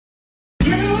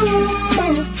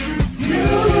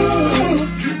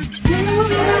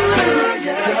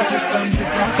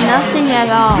at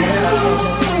all.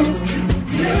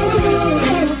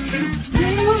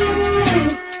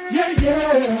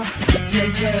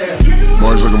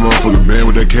 March like a motherfucking band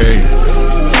with that K.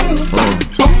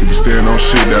 If you stand on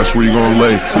shit, that's where you gon'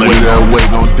 lay. Lay that way,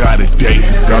 gon' die today.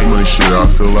 Got money shit, I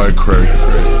feel like crack.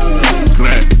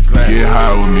 Get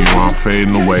high with me while I'm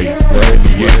fading away.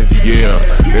 Yeah,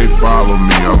 they follow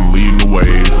me, I'm leading the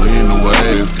wave.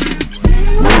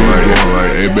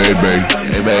 Like, hey baby,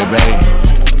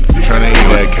 tryna eat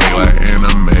that cake like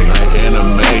anime.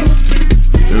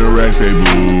 In the racks they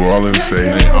blue, all in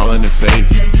the safe.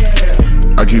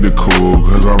 I keep it cool,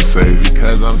 cause I'm safe.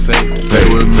 Play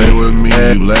with me,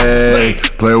 lay.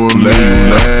 Play with me,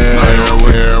 lay. I don't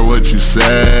care what you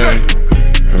say.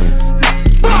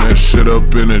 Run that shit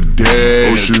up in a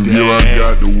day. Ocean view, I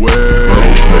got the way.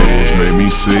 Those made me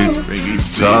sick.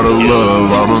 Tired of love,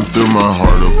 I done threw my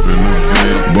heart up in the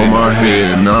vent. But my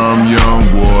head, now I'm young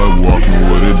boy, walking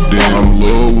with a dent. I'm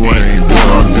Lil Wayne, but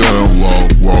I'm gun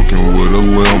walking with a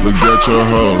limp. Look at your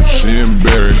hoe, she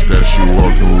embarrassed that she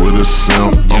walking with a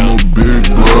simp. I'm a big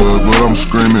blood, but I'm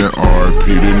screaming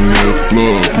RP the nip.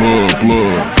 Blood.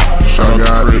 I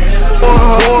got four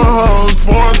hoes,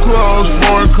 foreign clothes,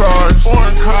 foreign cars.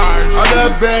 I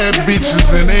got bad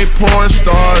bitches and they porn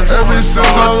stars. Ever since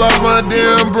I lost my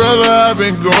damn brother, I've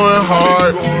been going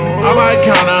hard. I might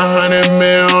count 100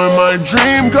 mil in my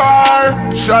dream car.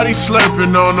 Shawty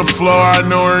slurping on the floor, I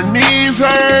know her knees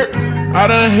hurt. I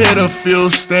done hit a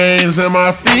few stains in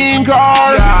my fiend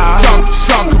card.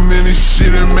 Sock them in this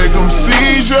shit and make them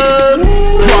seizure.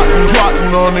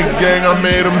 Plotting on the gang, I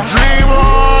made them dream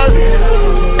hard.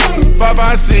 5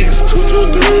 by 6, 2 2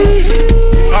 3.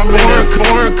 I'm in that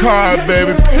foreign car,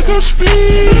 baby, pick up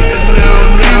speed. And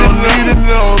they don't need to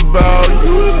know about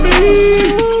you and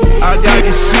me. I got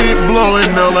this shit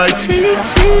blowing up like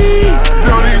TNT.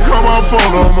 Don't even call my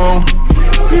phone no more.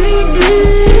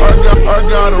 I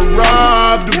gotta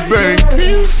rob the bank,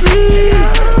 PNC.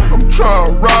 I'm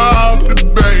tryna rob the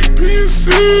bank, PNC.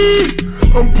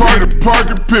 I'm parking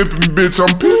pimpin', bitch,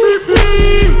 I'm PPP.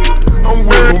 I'm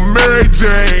with Mary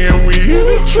Jane and we in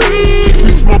the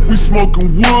trees. We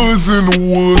smoking woods in the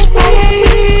woods.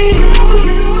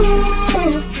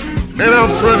 And I'm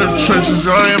from the trenches, I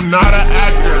am not an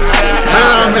actor.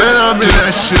 Man, I'm in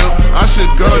that ship, I should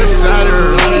go to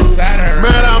Saturn.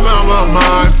 Man, I'm out my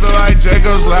mind, feel like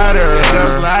Jacob's ladder.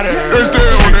 They stay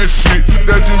on that shit,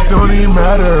 that just don't even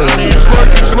matter.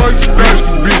 Slice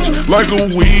bitch, like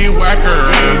a weed whacker.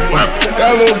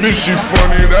 That little bitch, she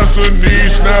funny, that's a knee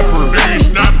snapper.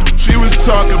 She was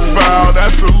talking foul,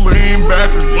 that's a lean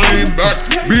backer.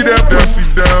 Beat that pussy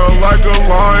down like a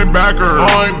linebacker.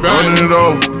 Run it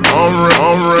over,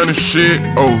 I'm running shit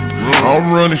over.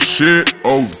 I'm running shit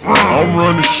over. I'm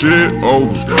running shit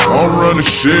over. I'm running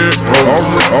shit.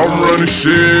 I'm running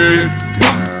shit.